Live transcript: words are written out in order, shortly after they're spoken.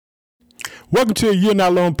Welcome to the You're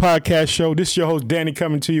Not Alone podcast show. This is your host, Danny,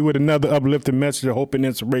 coming to you with another uplifting message of hope and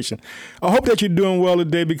inspiration. I hope that you're doing well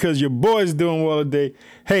today because your boy is doing well today.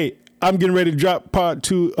 Hey, I'm getting ready to drop part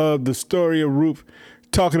 2 of the story of Ruth,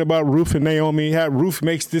 talking about Ruth and Naomi, how Ruth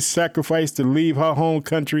makes this sacrifice to leave her home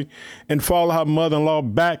country and follow her mother-in-law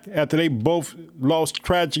back after they both lost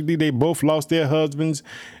tragically. They both lost their husbands,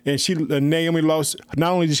 and Naomi lost,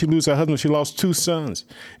 not only did she lose her husband, she lost 2 sons.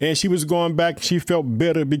 And she was going back, she felt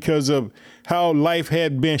bitter because of how life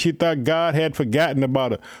had been. She thought God had forgotten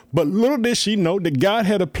about her. But little did she know that God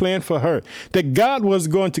had a plan for her, that God was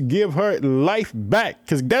going to give her life back,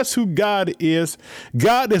 because that's who God is.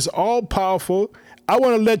 God is all powerful. I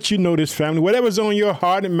want to let you know this, family. Whatever's on your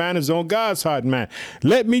heart and mind is on God's heart and mind.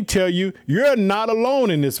 Let me tell you, you're not alone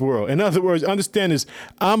in this world. In other words, understand this.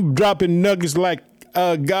 I'm dropping nuggets like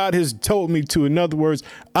God has told me to. In other words,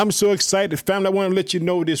 I'm so excited, family. I want to let you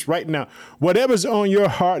know this right now. Whatever's on your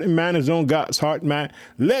heart and mind is on God's heart and mind.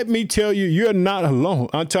 Let me tell you, you're not alone.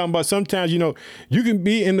 I'm talking about sometimes, you can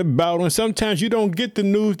be in the battle, and sometimes you don't get the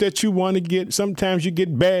news that you want to get. Sometimes you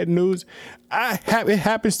get bad news. It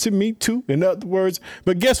happens to me too, in other words.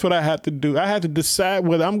 But guess what I have to do? I have to decide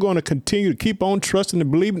whether I'm going to continue to keep on trusting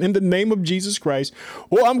and believing in the name of Jesus Christ,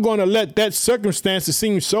 or I'm going to let that circumstance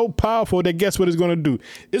seem so powerful that guess what it's going to do?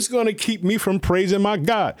 It's going to keep me from praising my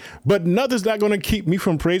God. But nothing's not going to keep me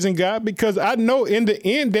from praising God, because I know in the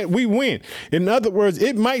end that we win. In other words,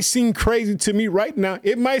 it might seem crazy to me right now.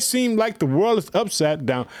 It might seem like the world is upside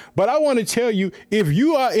down. But I want to tell you, if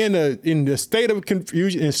you are in the state of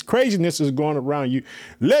confusion and craziness is going around you,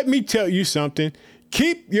 let me tell you something.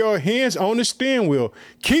 Keep your hands on the steering wheel.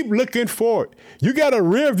 Keep looking forward. You got a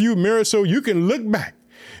rear view mirror so you can look back.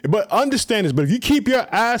 But understand this, but if you keep your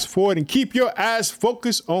eyes forward and keep your eyes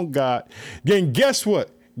focused on God, then guess what?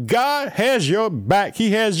 God has your back.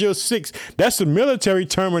 He has your six. That's the military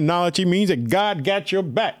terminology. It means that God got your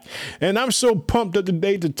back. And I'm so pumped up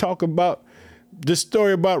today to talk about the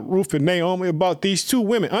story about Ruth and Naomi, about these 2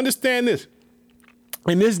 women. Understand this.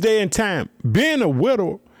 In this day and time, being a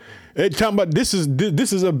widow, talking about this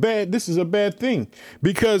is a bad thing,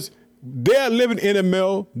 because they're living in a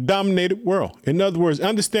male-dominated world. In other words,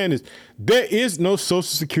 understand this: there is no Social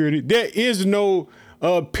Security, there is no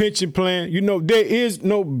pension plan, there is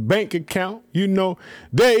no bank account,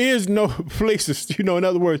 there is no places, in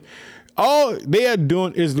other words. All they are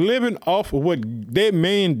doing is living off of what their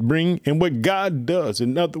man bring and what God does,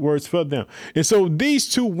 in other words, for them. And so these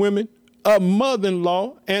 2 women, a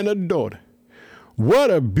mother-in-law and a daughter.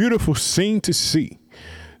 What a beautiful scene to see,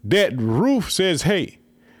 that Ruth says, hey,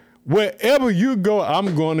 wherever you go,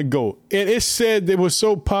 I'm going to go. And it said it was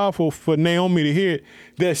so powerful for Naomi to hear it,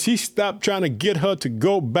 that she stopped trying to get her to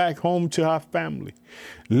go back home to her family.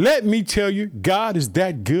 Let me tell you, God is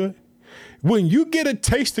that good. When you get a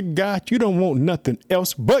taste of God, you don't want nothing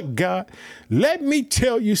else but God. Let me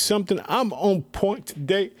tell you something. I'm on point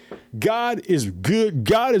today. God is good.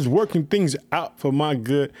 God is working things out for my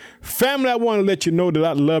good. Family, I want to let you know that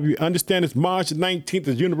I love you. Understand it's March the 19th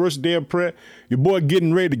is Universal Day of Prayer. Your boy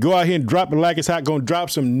getting ready to go out here and drop it like it's hot. Going to drop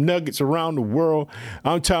some nuggets around the world.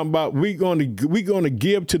 I'm talking about we're going to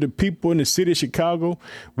give to the people in the city of Chicago.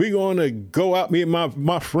 We're going to go out, me and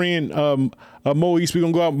my friend Moise, we're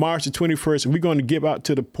going to go out March the 21st, and we're going to give out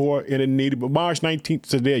to the poor and the needy. But March 19th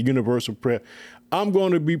is the day of universal prayer. I'm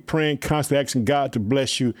going to be praying constantly, asking God to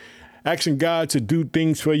bless you, asking God to do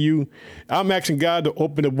things for you. I'm asking God to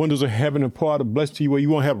open the windows of heaven and pour out a blessing to you where you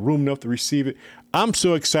won't have room enough to receive it. I'm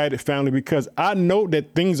so excited, family, because I know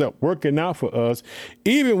that things are working out for us,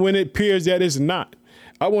 even when it appears that it's not.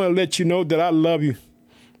 I want to let you know that I love you.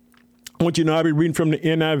 I want you to know I'll be reading from the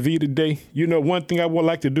NIV today. One thing I would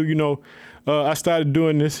like to do, I started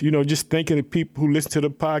doing this, just thinking of people who listen to the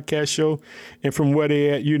podcast show and from where they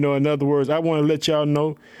at, in other words, I want to let y'all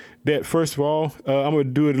know that, first of all, I'm going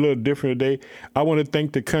to do it a little different today. I want to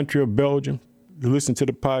thank the country of Belgium who listen to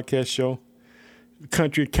the podcast show, the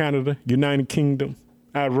country of Canada, United Kingdom,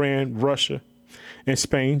 Iran, Russia, and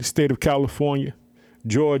Spain, the state of California,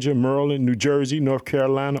 Georgia, Maryland, New Jersey, North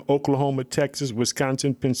Carolina, Oklahoma, Texas,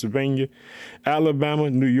 Wisconsin, Pennsylvania, Alabama,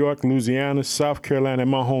 New York, Louisiana, South Carolina, and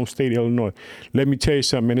my home state, Illinois. Let me tell you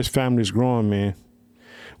something, man. This family is growing, man.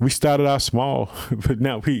 We started out small, but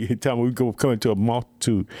now we go coming to a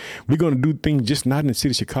multitude. We're going to do things just not in the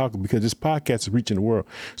city of Chicago, because this podcast is reaching the world.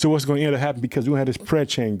 So what's going to end up happening, because we're going to have this prayer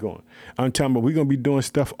chain going. I'm talking about we're going to be doing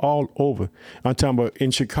stuff all over. I'm talking about in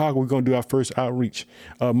Chicago, we're going to do our first outreach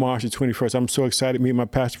March the 21st. I'm so excited. Me and my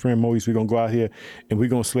pastor friend Maurice, we're going to go out here and we're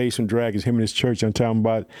going to slay some dragons, him and his church. We're talking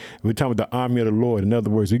about the army of the Lord. In other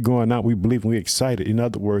words, we're going out, we believe, and we're excited. In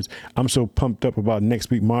other words, I'm so pumped up about next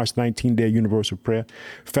week, March 19th, day of universal prayer.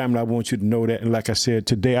 Family, I want you to know that. And like I said,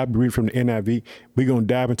 today I'll be reading from the NIV. We're going to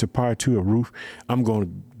dive into part 2 of Ruth. I'm going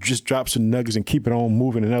to just drop some nuggets and keep it on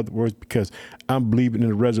moving. In other words, because I'm believing in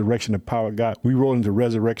the resurrection and power of God. We roll into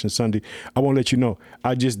Resurrection Sunday. I want to let you know,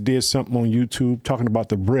 I just did something on YouTube talking about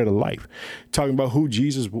the bread of life, talking about who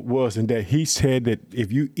Jesus was and that he said that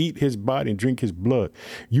if you eat his body and drink his blood,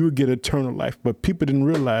 you would get eternal life. But people didn't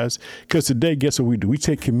realize, because today, guess what we do? We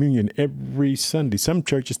take communion every Sunday. Some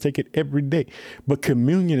churches take it every day, but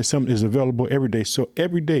communion is something that's available every day. So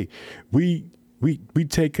every day we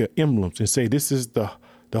take emblems and say, this is the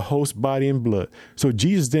host body and blood. So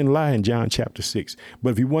Jesus didn't lie in John chapter 6.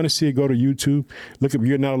 But if you want to see it, go to YouTube. Look up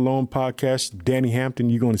You're Not Alone podcast, Danny Hampton.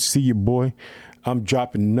 You're going to see your boy. I'm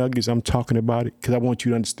dropping nuggets. I'm talking about it because I want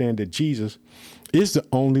you to understand that Jesus is the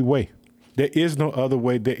only way. There is no other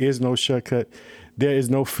way. There is no shortcut. There is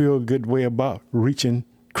no feel-good way about reaching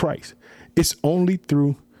Christ. It's only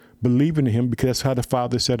through believing in him, because that's how the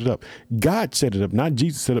Father set it up. God set it up, not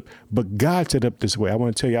Jesus set it up, but God set it up this way. I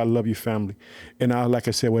want to tell you, I love you, family. And like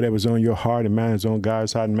I said, whatever's on your heart and mind is on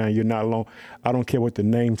God's heart and mind. You're not alone. I don't care what the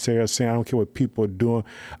names say or saying. I don't care what people are doing.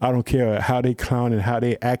 I don't care how they clowning, how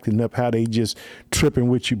they acting up, how they just tripping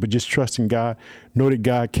with you, but just trusting God. Know that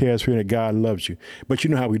God cares for you and that God loves you. But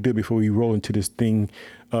you know how we do before we roll into this thing,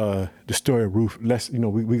 the story of Ruth.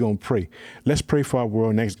 We're going to pray. Let's pray for our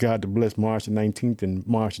world. Next, God to bless March the 19th and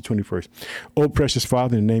March the 21st. Oh, precious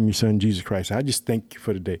Father, in the name of your Son, Jesus Christ, I just thank you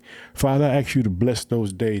for the day. Father, I ask you to bless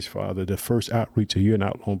those days, Father, the first outreach of You're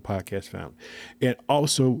Not Alone podcast family. And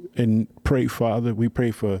also, and pray, Father, we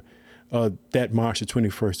pray for that March the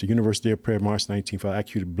 21st, the University of Prayer, March 19th. Father, I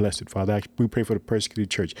ask you to bless it, Father. We pray for the persecuted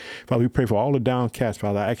church. Father, we pray for all the downcast,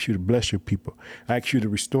 Father. I ask you to bless your people. I ask you to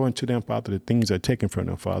restore unto them, Father, the things that are taken from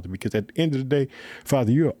them, Father, because at the end of the day,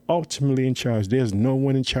 Father, you are ultimately in charge. There's no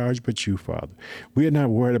one in charge but you, Father. We are not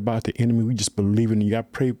worried about the enemy. We just believe in you. I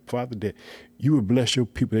pray, Father, that you would bless your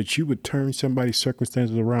people, that you would turn somebody's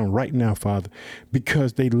circumstances around right now, Father,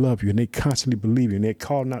 because they love you and they constantly believe you and they're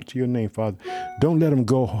calling out to your name, Father. Don't let them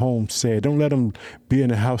go home sad. Don't let them be in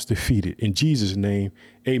the house defeated. In Jesus' name,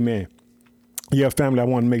 amen. Yeah, family, I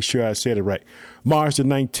want to make sure I said it right. March the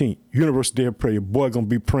 19th, University of Prayer. Your boy going to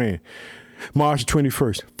be praying. March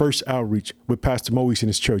 21st, first outreach with Pastor Moise in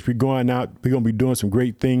his church. We're going out. We're going to be doing some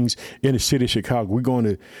great things in the city of Chicago. We're going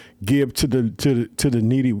to give to the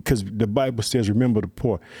needy, because the Bible says, remember the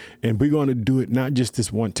poor. And we're going to do it not just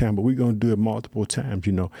this one time, but we're going to do it multiple times,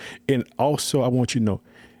 And also, I want you to know,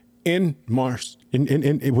 in March,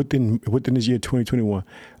 within this year 2021,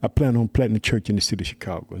 I plan on planting a church in the city of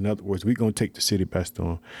Chicago. In other words, we're going to take the city by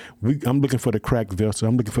storm. I'm looking for the cracked vessel.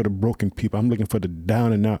 I'm looking for the broken people. I'm looking for the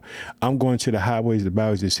down and out. I'm going to the highways, the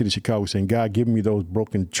byways of the city of Chicago, saying, God, give me those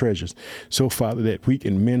broken treasures. So, Father, that we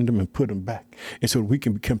can mend them and put them back. And so we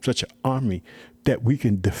can become such an army that we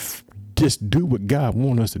can just do what God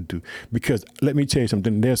wants us to do. Because let me tell you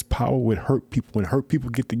something, there's power with hurt people. When hurt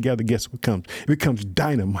people get together, guess what comes? It becomes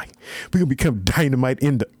dynamite. We're going to become dynamite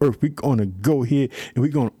in the earth. We're going to go here and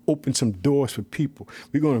we're going to open some doors for people.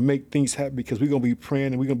 We're going to make things happen because we're going to be praying,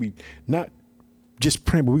 and we're going to be not just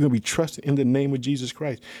praying, but we're going to be trusting in the name of Jesus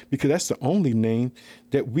Christ, because that's the only name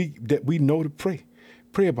that we know to pray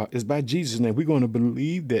about. Is by Jesus' name. We're going to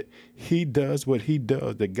believe that he does what he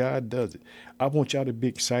does, that God does it. I want y'all to be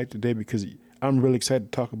excited today, because I'm really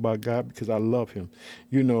excited to talk about God, because I love him.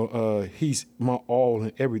 He's my all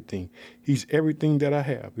and everything. He's everything that I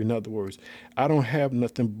have. In other words, I don't have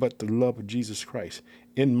nothing but the love of Jesus Christ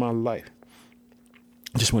in my life.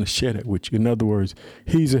 I just want to share that with you. In other words,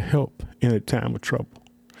 he's a help in a time of trouble.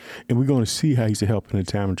 And we're going to see how he's a help in a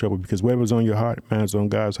time of trouble, because whatever's on your heart, man's on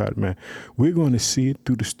God's heart, man. We're going to see it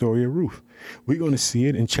through the story of Ruth. We're going to see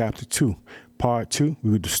it in chapter 2, part 2. We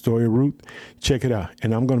read the story of Ruth. Check it out.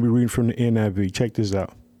 And I'm going to be reading from the NIV. Check this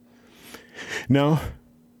out. Now,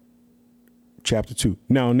 chapter 2.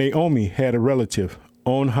 Now, Naomi had a relative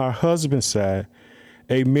on her husband's side,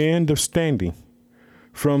 a man of standing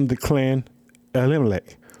from the clan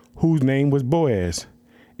Elimelech, whose name was Boaz.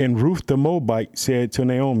 And Ruth the Moabite said to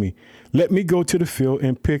Naomi, let me go to the field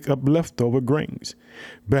and pick up leftover grains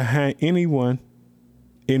behind anyone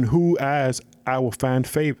in whose eyes I will find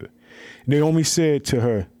favor. Naomi said to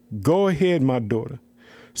her, go ahead, my daughter.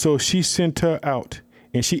 So she sent her out,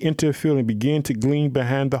 and she entered the field and began to glean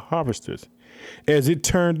behind the harvesters. As it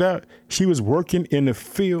turned out, she was working in a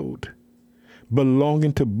field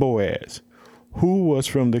belonging to Boaz, who was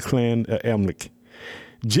from the clan of Elimelech.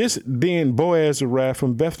 Just then Boaz arrived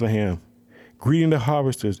from Bethlehem, greeting the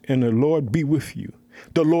harvesters, and the Lord be with you.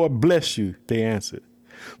 The Lord bless you, they answered.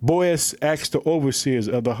 Boaz asked the overseers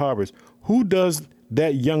of the harvest, who does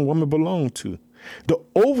that young woman belong to? The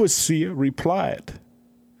overseer replied,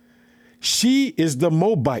 She is the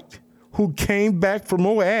Moabite who came back from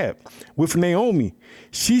Moab with Naomi.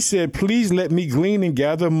 She said, please let me glean and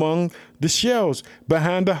gather among the shells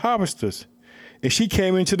behind the harvesters. And she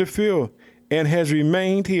came into the field and has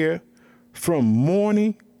remained here from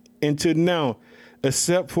morning until now,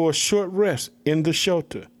 except for a short rest in the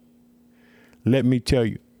shelter. Let me tell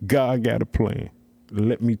you, God got a plan.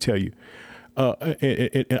 Let me tell you.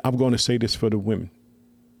 And I'm going to say this for the women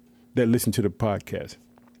that listen to the podcast.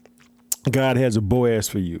 God has a Boaz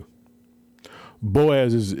for you.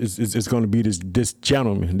 Boaz is going to be this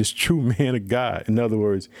gentleman, this true man of God. In other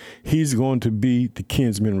words, he's going to be the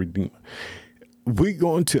kinsman redeemer.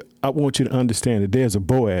 I want you to understand that there's a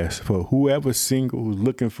Boaz for whoever's single who's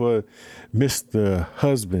looking for Mr.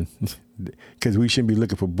 Husband, because we shouldn't be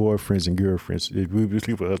looking for boyfriends and girlfriends. We're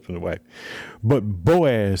looking for husband and wife. But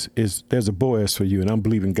there's a Boaz for you, and I'm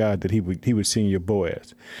believing God that he would send you a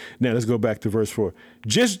Boaz. Now let's go back to verse 4.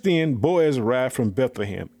 Just then Boaz arrived from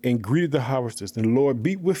Bethlehem and greeted the harvesters, and the Lord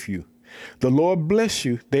be with you. The Lord bless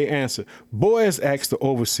you, they answered. Boaz asked the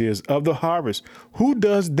overseers of the harvest, who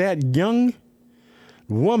does that young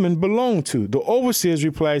woman belong to? The overseers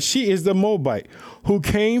replied, she is the Moabite who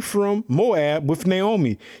came from Moab with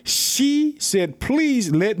Naomi. She said,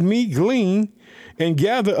 please let me glean and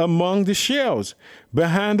gather among the shells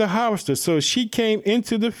behind the harvester. So she came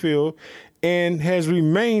into the field and has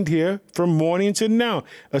remained here from morning to now,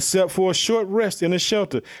 except for a short rest in a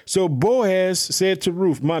shelter. So Boaz said to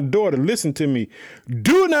Ruth, my daughter, listen to me.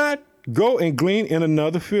 Do not go and glean in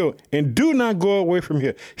another field, and do not go away from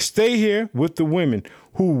here. Stay here with the women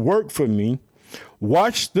who work for me.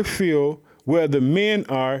 Watch the field where the men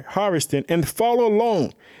are harvesting and follow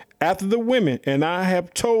along after the women. And I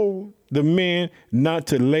have told the men not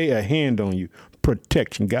to lay a hand on you.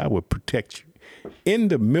 Protection. God will protect you. In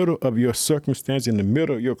the middle of your circumstance, in the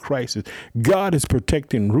middle of your crisis, God is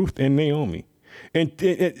protecting Ruth and Naomi. And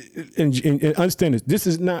understand this. This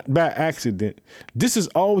is not by accident. This is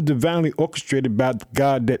all divinely orchestrated by the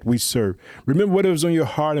God that we serve. Remember what was on your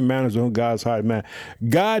heart and mind is on God's heart and mind.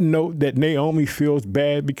 God knows that Naomi feels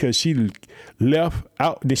bad because she left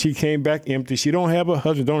out. Then she came back empty. She don't have a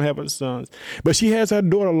husband, don't have her sons. But she has her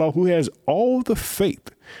daughter-in-law who has all the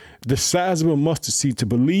faith, the size of a mustard seed, to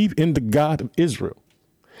believe in the God of Israel.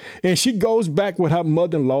 And she goes back with her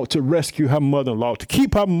mother-in-law to rescue her mother-in-law, to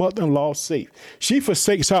keep her mother-in-law safe. She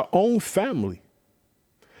forsakes her own family.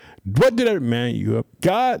 What did that man you up?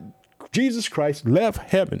 God, Jesus Christ, left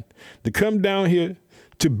heaven to come down here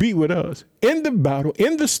to be with us in the battle,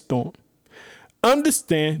 in the storm.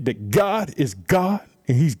 Understand that God is God,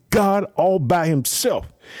 and he's God all by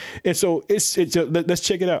himself. And so let's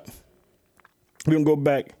check it out. We're going to go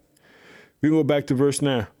back. We go back to verse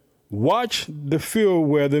 9. Watch the field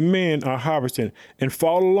where the men are harvesting and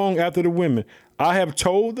follow along after the women. I have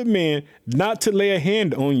told the men not to lay a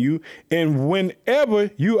hand on you. And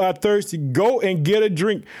whenever you are thirsty, go and get a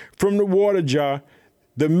drink from the water jar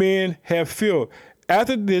the men have filled.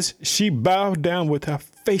 After this, she bowed down with her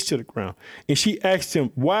face to the ground. And she asked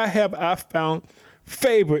him, why have I found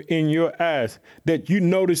favor in your eyes that you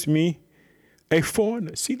notice me a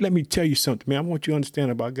foreigner? See, let me tell you something, man. I want you to understand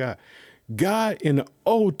about God. God in the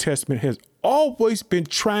Old Testament has always been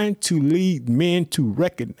trying to lead men to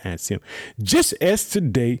recognize him. Just as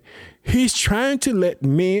today, he's trying to let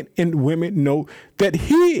men and women know that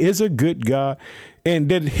he is a good God and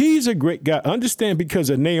that he's a great God. Understand, because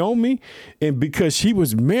of Naomi and because she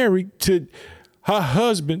was married to her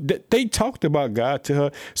husband, that they talked about God to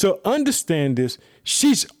her. So understand this.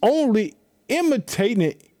 She's only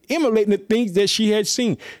emulating the things that she had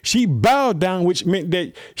seen. She bowed down, which meant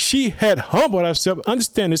that she had humbled herself.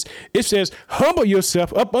 Understand this. It says, humble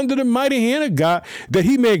yourself up under the mighty hand of God, that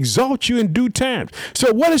he may exalt you in due time.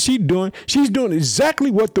 So what is she doing? She's doing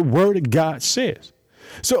exactly what the word of God says.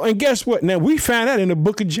 So, and guess what? Now, we find out in the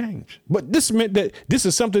book of James. But this meant that this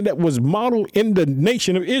is something that was modeled in the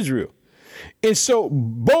nation of Israel. And so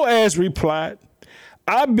Boaz replied,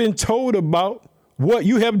 I've been told about what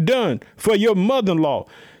you have done for your mother-in-law.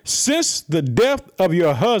 Since the death of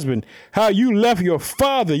your husband, how you left your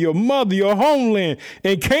father, your mother, your homeland,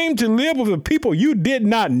 and came to live with a people you did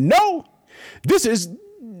not know. This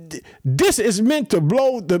is meant to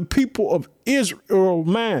blow the people of Israel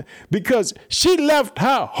mind, because she left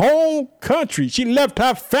her home country. She left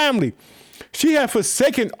her family. She had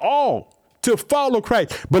forsaken all to follow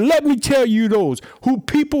Christ. But let me tell you, those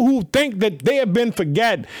people who think that they have been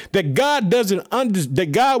forgotten, that God that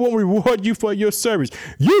God won't reward you for your service.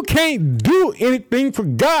 You can't do anything for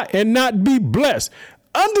God and not be blessed.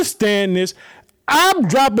 Understand this. I'm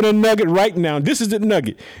dropping a nugget right now. This is the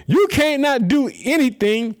nugget. You can't not do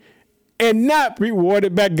anything and not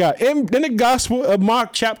rewarded by God. In the Gospel of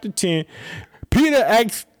Mark chapter 10, Peter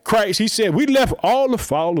asked Christ, he said, we left all to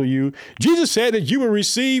follow you. Jesus said that you will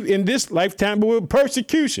receive in this lifetime with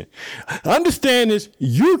persecution. Understand this,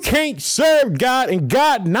 you can't serve God and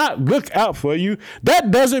God not look out for you. That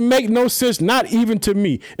doesn't make no sense, not even to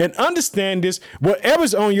me. And understand this,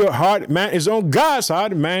 whatever's on your heart, man, is on God's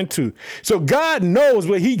heart and mind too. So God knows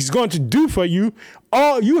what he's going to do for you.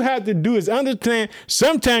 All you have to do is understand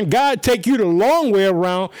sometimes God take you the long way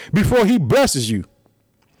around before he blesses you.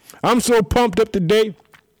 I'm so pumped up today.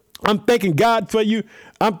 I'm thanking God for you.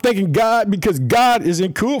 I'm thanking God because God is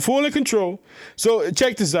in full control. So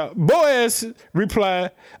check this out. Boaz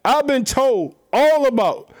replied, I've been told all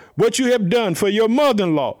about what you have done for your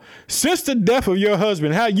mother-in-law since the death of your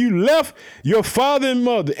husband, how you left your father and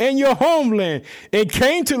mother and your homeland and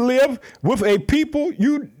came to live with a people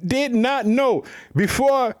you did not know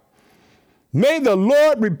before. May the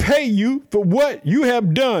Lord repay you for what you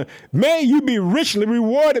have done. May you be richly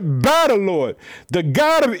rewarded by the Lord, the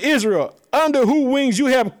God of Israel, under whose wings you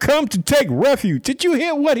have come to take refuge. Did you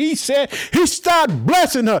hear what he said? He started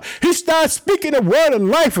blessing her. He started speaking a word of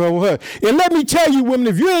life over her. And let me tell you, women,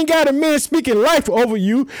 if you ain't got a man speaking life over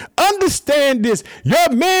you, understand this. Your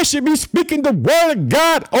man should be speaking the word of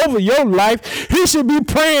God over your life. He should be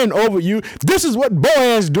praying over you. This is what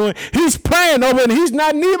Boaz is doing. He's praying over it, and he's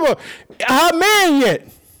not neither a man yet.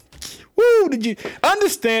 Woo, did you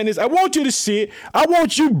understand this? I want you to see it. I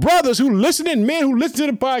want you brothers who listen and men who listen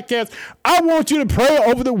to the podcast, I want you to pray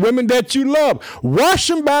over the women that you love. Wash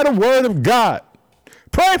them by the word of God.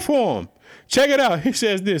 Pray for them. Check it out. He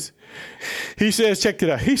says this. He says, check it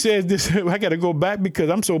out. He says this. I got to go back because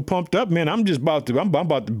I'm so pumped up, man. I'm about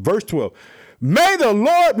to verse 12. May the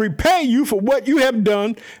Lord repay you for what you have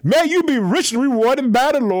done. May you be richly rewarded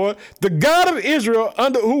by the Lord, the God of Israel,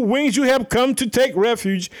 under whose wings you have come to take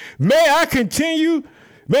refuge. May you continue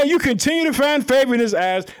to find favor in his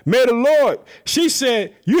eyes. May the Lord, she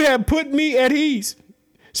said, you have put me at ease.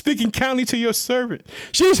 Speaking kindly to your servant.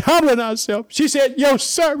 She's humbling herself. She said, your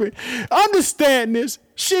servant, understand this.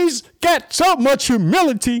 She's got so much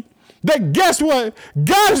humility that guess what?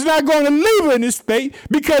 God is not going to leave her in this state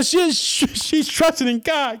because she's trusting in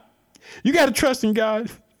God. You got to trust in God.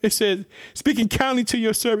 It says, speaking kindly to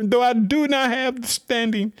your servant, though I do not have the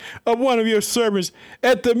standing of one of your servants.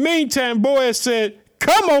 At the meantime, Boaz said,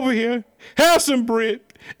 come over here, have some bread,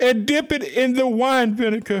 and dip it in the wine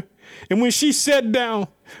vinegar. And when she sat down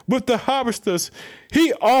with the harvesters,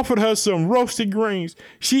 he offered her some roasted grains.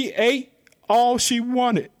 She ate all she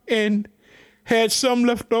wanted and had some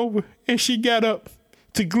left over, and she got up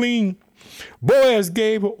to glean. Boaz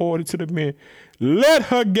gave an order to the men. Let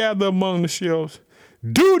her gather among the shells.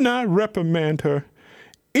 Do not reprimand her.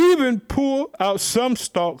 Even pull out some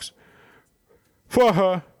stalks for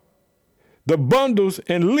her, the bundles,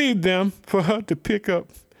 and leave them for her to pick up.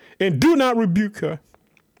 And do not rebuke her.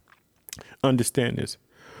 Understand this.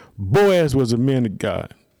 Boaz was a man of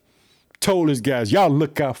God. Told his guys, y'all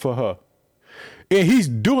look out for her. And he's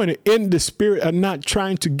doing it in the spirit of not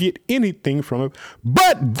trying to get anything from her,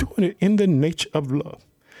 but doing it in the nature of love.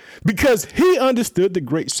 Because he understood the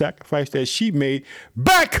great sacrifice that she made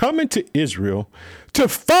by coming to Israel to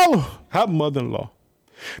follow her mother-in-law.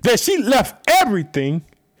 That she left everything.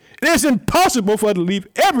 It's impossible for her to leave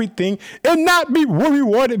everything and not be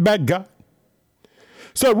rewarded by God.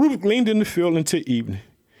 So Ruth gleaned in the field until evening.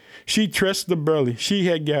 She threshed the barley she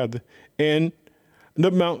had gathered and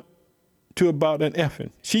the mount to about an ephah.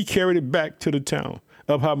 She carried it back to the town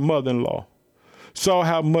of her mother-in-law, saw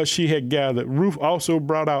how much she had gathered. Ruth also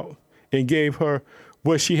brought out and gave her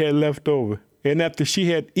what she had left over. And after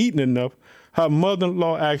she had eaten enough, her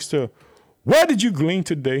mother-in-law asked her, where did you glean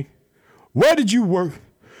today? Where did you work?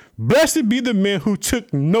 Blessed be the men who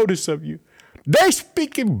took notice of you. They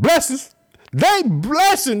speaking blessings. They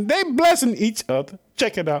blessing each other.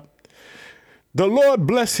 Check it out. The Lord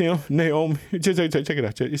bless him, Naomi. Check it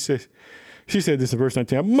out. It says, she said this in verse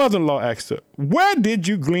 19. Her mother-in-law asked her, where did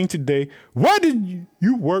you glean today? Where did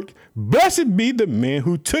you work? Blessed be the man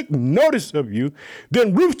who took notice of you.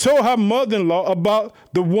 Then Ruth told her mother-in-law about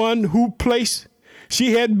the one who place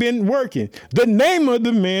she had been working. The name of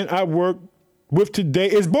the man I work with today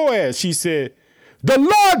is Boaz, she said. The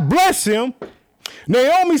Lord bless him.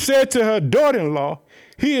 Naomi said to her daughter-in-law,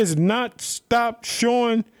 he has not stopped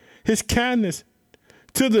showing his kindness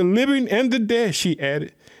to the living and the dead, she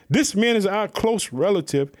added. This man is our close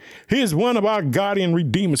relative. He is one of our guardian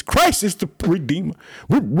redeemers. Christ is the redeemer.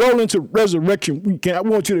 We roll into resurrection. I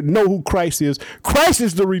want you to know who Christ is. Christ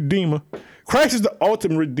is the redeemer. Christ is the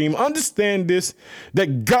ultimate redeemer. Understand this,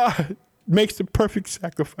 that God makes the perfect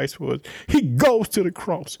sacrifice for us. He goes to the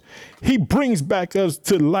cross. He brings back us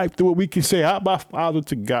to life to where we can say, Abba, Father,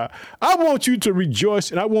 to God. I want you to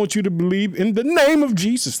rejoice and I want you to believe in the name of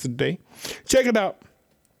Jesus today. Check it out.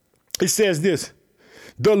 It says this.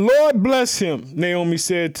 The Lord bless him, Naomi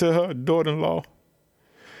said to her daughter-in-law.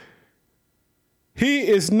 He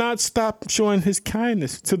is not stopped showing his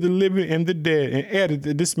kindness to the living and the dead, and added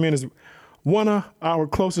that this man is one of our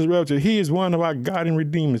closest relatives. He is one of our guardian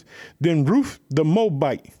redeemers. Then Ruth the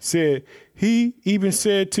Moabite said, he even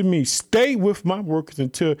said to me, stay with my workers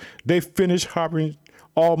until they finish harvesting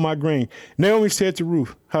all my grain. Naomi said to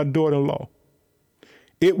Ruth, her daughter-in-law,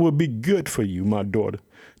 it will be good for you, my daughter,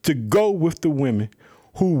 to go with the women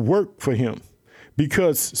who work for him,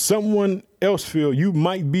 because someone else feel you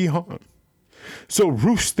might be harmed. So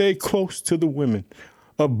Ruth stayed close to the women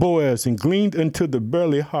of Boaz and gleaned until the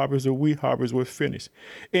barley harvest or wheat harvest was finished.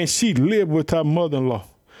 And she lived with her mother-in-law.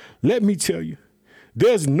 Let me tell you,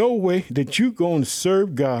 there's no way that you're going to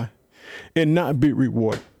serve God and not be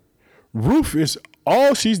rewarded. Ruth is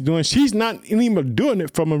all she's doing. She's not even doing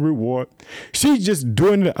it from a reward. She's just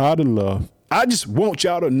doing it out of love. I just want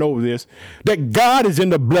y'all to know this, that God is in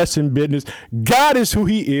the blessing business. God is who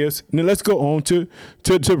he is. Now let's go on to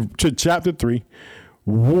chapter 3.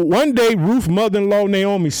 One day, Ruth's mother-in-law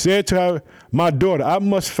Naomi said to her, my daughter, I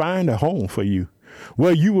must find a home for you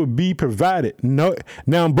where you will be provided. No,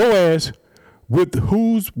 now Boaz, with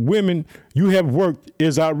whose women you have worked,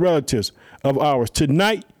 is our relatives of ours.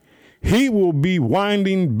 Tonight, he will be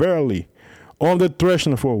winding barley on the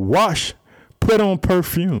threshing floor. Wash, put on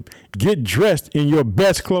perfume, get dressed in your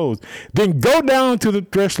best clothes, then go down to the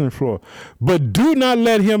threshing floor. But do not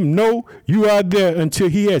let him know you are there until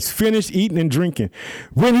he has finished eating and drinking.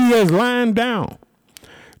 When he has lain down,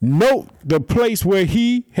 note the place where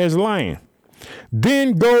he has lain.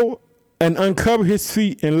 Then go and uncover his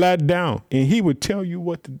feet and lie down, and he will tell you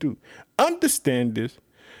what to do. Understand this.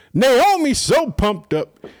 Naomi's so pumped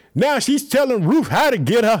up. Now she's telling Ruth how to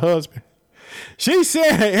get her husband. She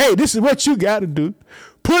said, hey, this is what you got to do.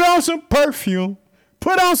 Put on some perfume.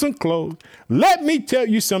 Put on some clothes. Let me tell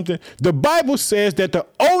you something. The Bible says that the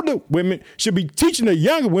older women should be teaching the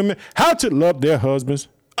younger women how to love their husbands.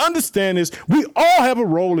 Understand this. We all have a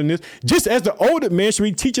role in this, just as the older men should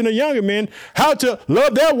be teaching the younger men how to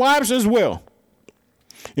love their wives as well.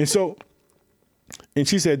 And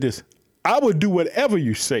she said this, I will do whatever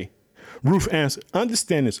you say. Ruth answered,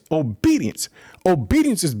 understand this, obedience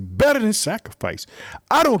is better than sacrifice.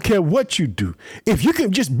 I don't care what you do. If you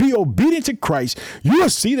can just be obedient to Christ, you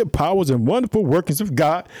will see the powers and wonderful workings of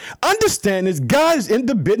God. Understand this, God is in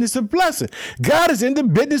the business of blessing. God is in the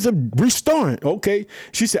business of restoring. Okay.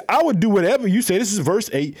 She said, I would do whatever you say. This is verse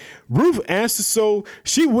 8. Ruth answered, so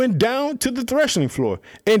she went down to the threshing floor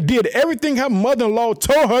and did everything her mother-in-law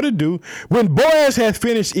told her to do. When Boaz had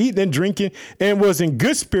finished eating and drinking and was in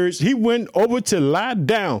good spirits, he went over to lie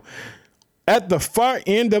down at the far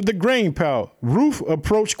end of the grain pile. Ruth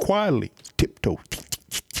approached quietly, tiptoe.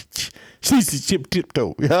 She's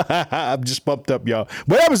tiptoe. I'm just pumped up, y'all.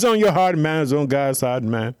 Whatever's on your heart and mind is on God's heart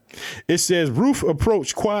and mind. It says, Ruth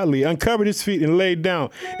approached quietly, uncovered his feet, and laid down.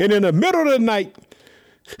 And in the middle of the night,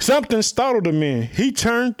 something startled the man. He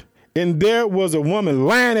turned, and there was a woman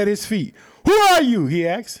lying at his feet. Who are you? He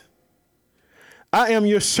asked. I am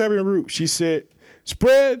your servant Ruth, she said.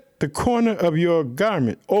 Spread the corner of your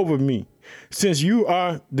garment over me, since you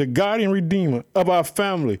are the guardian redeemer of our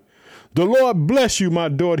family. The Lord bless you, my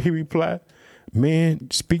daughter, he replied.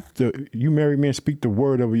 You married men, speak the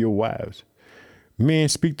word over your wives. Men,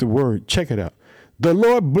 speak the word. Check it out. The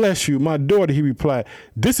Lord bless you, my daughter, he replied.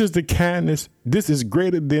 This is the kindness. This is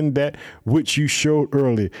greater than that which you showed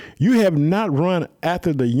earlier. You have not run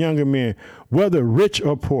after the younger men, whether rich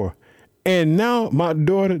or poor. And now, my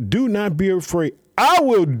daughter, do not be afraid. I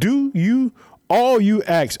will do you all you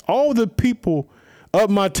ask. All the people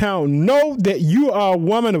of my town know that you are a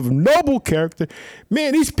woman of noble character.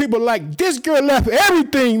 Man, these people like, this girl left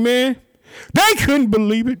everything, man. They couldn't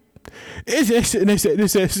believe it. They said,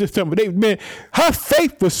 man, her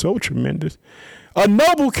faith was so tremendous. A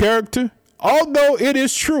noble character, although it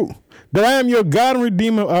is true that I am your God and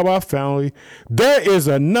Redeemer of our family, there is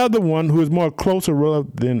another one who is more closer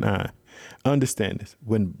relative than I. Understand this.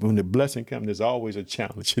 When the blessing comes, there's always a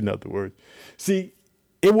challenge, in other words. See,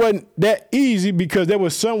 it wasn't that easy because there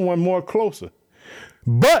was someone more closer.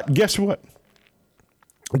 But guess what?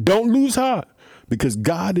 Don't lose heart, because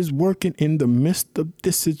God is working in the midst of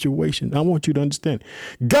this situation. I want you to understand.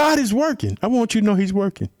 God is working. I want you to know he's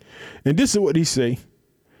working. And this is what he say.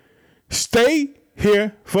 Stay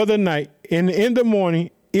here for the night, and in the morning,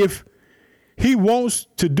 if He wants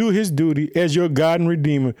to do his duty as your God and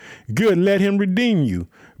Redeemer. Good, let him redeem you.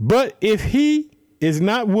 But if he is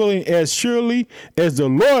not willing, as surely as the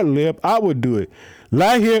Lord lived, I will do it.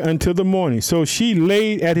 Lie here until the morning. So she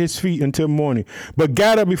laid at his feet until morning, but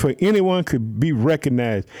got up before anyone could be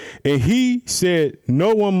recognized. And he said,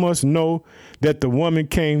 no one must know that the woman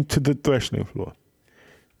came to the threshing floor.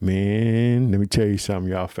 Man, let me tell you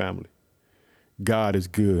something, y'all family. God is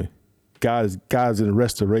good. God's in the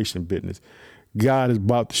restoration business. God is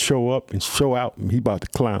about to show up and show out, and he's about to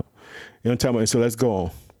clown. You know what I'm talking about? So let's go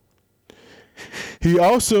on. He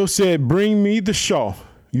also said, bring me the shawl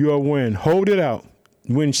you are wearing. Hold it out.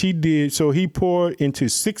 When she did, so he poured into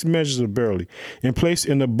 6 measures of barley and placed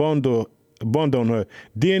in a bundle on her.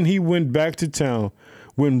 Then he went back to town.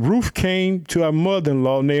 When Ruth came to her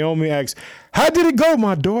mother-in-law, Naomi asked, how did it go,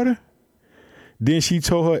 my daughter? Then she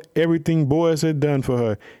told her everything Boaz had done for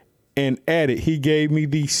her and added, he gave me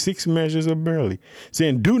these 6 measures of barley,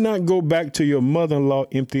 saying, do not go back to your mother-in-law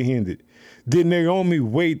empty-handed. Did Naomi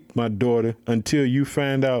wait, my daughter, until you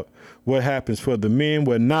find out what happens? For the men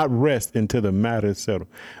will not rest until the matter is settled.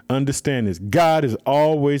 Understand this. God is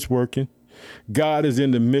always working. God is in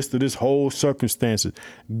the midst of this whole circumstances.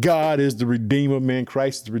 God is the Redeemer, man.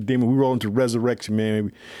 Christ is the Redeemer. We roll into resurrection,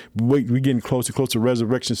 man. We're getting closer to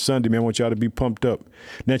Resurrection Sunday, man. I want y'all to be pumped up.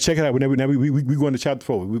 Now, check it out. Now we going to chapter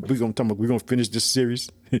 4. We're going to finish this series.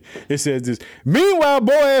 It says this. Meanwhile,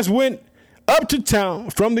 Boaz went up to town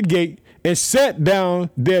from the gate and sat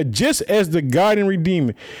down there just as the guardian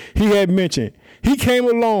redeemer he had mentioned. He came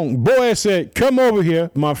along. Boaz said, come over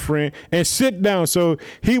here, my friend, and sit down. So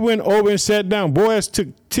he went over and sat down. Boaz took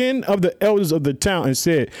 10 of the elders of the town and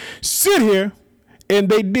said, sit here. And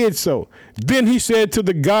they did so. Then he said to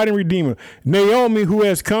the guardian redeemer, Naomi, who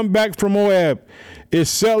has come back from Moab, is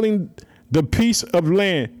selling the piece of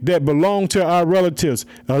land that belonged to our relatives,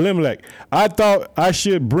 Elimelech. I thought I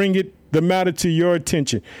should bring the matter to your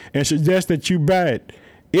attention and suggest that you buy it.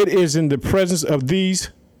 It is in the presence of these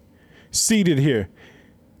seated here,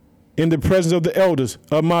 in the presence of the elders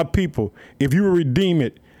of my people. If you will redeem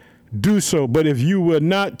it, do so. But if you will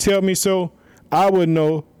not tell me so, I will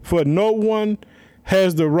know, for no one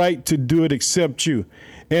has the right to do it except you.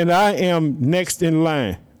 And I am next in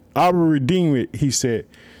line. I will redeem it, he said.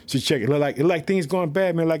 So check it. Like things going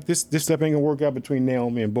bad, man. Like this stuff ain't gonna work out between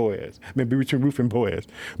Naomi and Boaz. Maybe between Ruth and Boaz.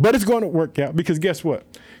 But it's gonna work out because guess what?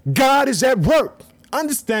 God is at work.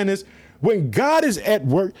 Understand this. When God is at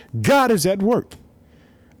work, God is at work.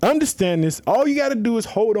 Understand this. All you got to do is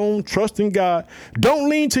hold on, trust in God. Don't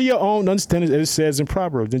lean to your own understanding, as it says in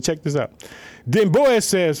Proverbs. Then check this out. Then Boaz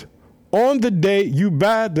says, on the day you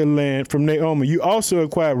buy the land from Naomi, you also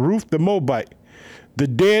acquire Ruth the Moabite, the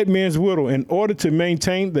dead man's widow, in order to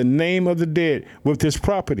maintain the name of the dead with this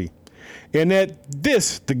property. And at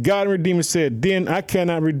this, the God and Redeemer said, then I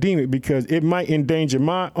cannot redeem it because it might endanger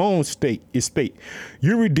my own estate.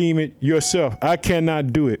 You redeem it yourself. I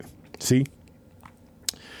cannot do it. See,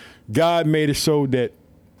 God made it so that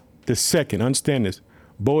the second, understand this,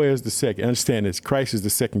 Boaz the second, understand this, Christ is the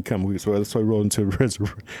second coming. So that's why we roll into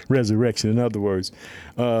resurrection. In other words,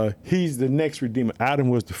 he's the next Redeemer. Adam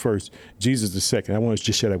was the first, Jesus the second. I want to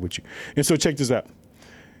just share that with you. And so check this out.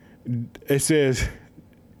 It says,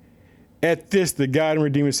 at this, the God and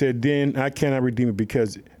Redeemer said, then I cannot redeem it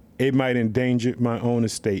because it might endanger my own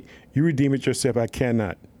estate. You redeem it yourself. I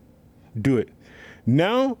cannot do it.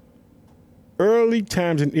 Now, early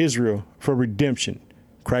times in Israel for redemption,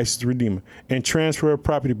 Christ is the Redeemer, and transfer of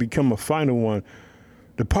property become a final one.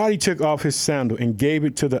 The party took off his sandal and gave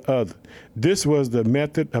it to the other. This was the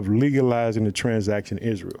method of legalizing the transaction in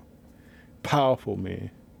Israel. Powerful,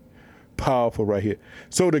 man. Powerful right here.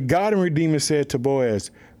 So the God and Redeemer said to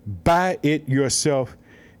Boaz, buy it yourself.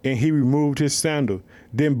 And he removed his sandal.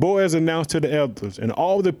 Then Boaz announced to the elders and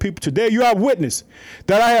all the people, today you are witness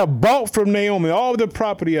that I have bought from Naomi all the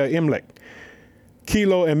property of Elimelech,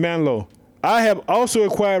 Kilo and Manlo. I have also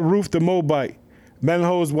acquired Ruth the Moabite,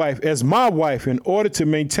 Manlo's wife, as my wife in order to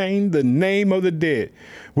maintain the name of the dead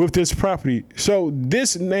with this property. So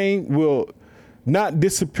this name will not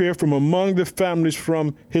disappear from among the families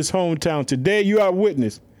from his hometown. Today you are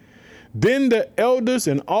witness. Then the elders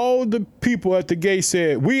and all the people at the gate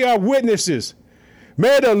said, we are witnesses.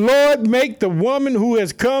 May the Lord make the woman who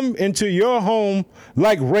has come into your home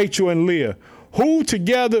like Rachel and Leah, who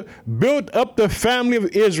together built up the family of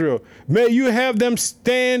Israel. May you have them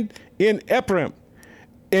stand in Ephraim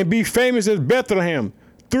and be famous as Bethlehem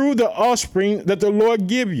through the offspring that the Lord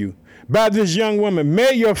give you by this young woman.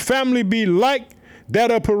 May your family be like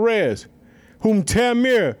that of Perez, whom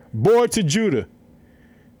Tamar bore to Judah.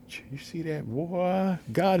 You see that, boy?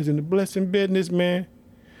 God is in the blessing business, man.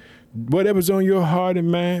 Whatever's on your heart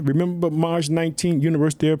and mind. Remember March 19th,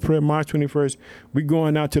 University of Prayer, March 21st. We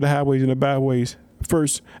going out to the highways and the byways.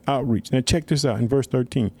 First outreach. Now check this out in verse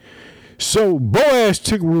 13. So Boaz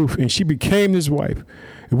took Ruth, and she became his wife.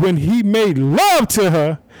 When he made love to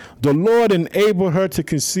her, the Lord enabled her to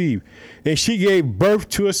conceive, and she gave birth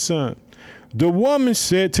to a son. The woman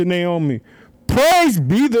said to Naomi, "Praise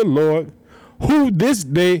be the Lord, who this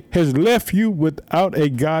day has left you without a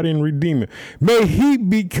guardian redeemer. May he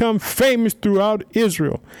become famous throughout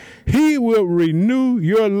Israel. He will renew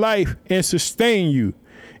your life and sustain you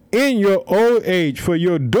in your old age, for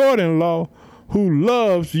your daughter-in-law, who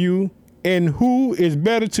loves you and who is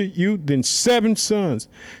better to you than 7 sons,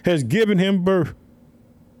 has given him birth."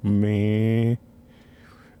 Man,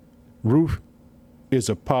 Ruth is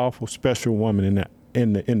a powerful, special woman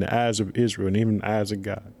in the eyes of Israel and even the eyes of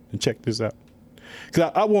God. And check this out.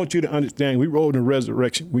 Because I want you to understand, we rode in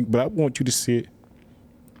Resurrection Week, but I want you to see it.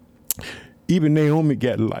 Even Naomi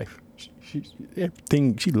got life.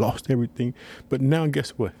 She lost everything. But now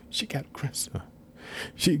guess what? She got a grandson.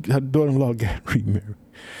 Her daughter-in-law got remarried.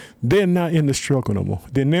 They're not in the struggle no more.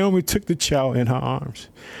 Then Naomi took the child in her arms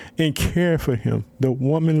and cared for him. The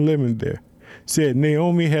woman living there said,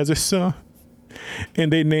 "Naomi has a son,"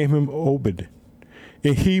 and they named him Obed.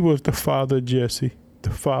 And he was the father of Jesse,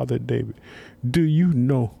 the father of David. Do you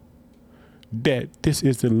know that this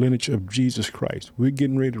is the lineage of Jesus Christ? We're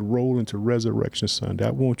getting ready to roll into Resurrection Sunday.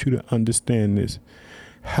 I want you to understand this,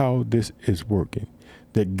 how this is working.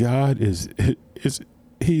 That God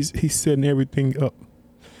he's setting everything up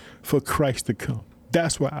for Christ to come.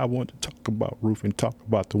 That's why I want to talk about Ruth and talk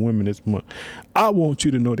about the women this month. I want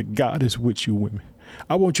you to know that God is with you women.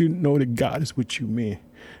 I want you to know that God is with you men.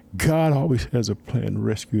 God always has a plan to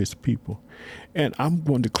rescue his people. And I'm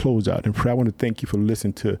going to close out in prayer. I want to thank you for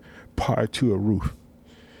listening to part 2 of Ruth.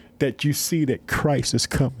 That you see that Christ is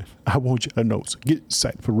coming. I want you to know. So get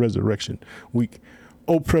excited for Resurrection Week.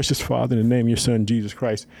 Oh, precious Father, in the name of your Son, Jesus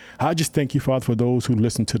Christ, I just thank you, Father, for those who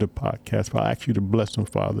listen to the podcast. I ask you to bless them,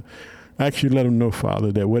 Father. I ask you to let them know,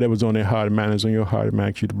 Father, that whatever's on their heart and mind is on your heart, and I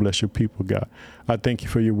ask you to bless your people, God. I thank you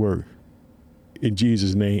for your word. In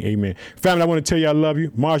Jesus' name, amen. Family, I want to tell you I love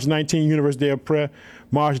you. March 19th, University of Prayer.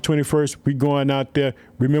 March 21st, we going out there.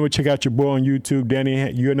 Remember, check out your boy on YouTube,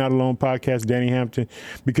 Danny. You're Not Alone podcast, Danny Hampton,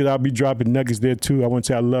 because I'll be dropping nuggets there too. I want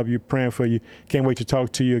to say I love you, praying for you. Can't wait to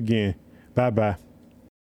talk to you again. Bye-bye.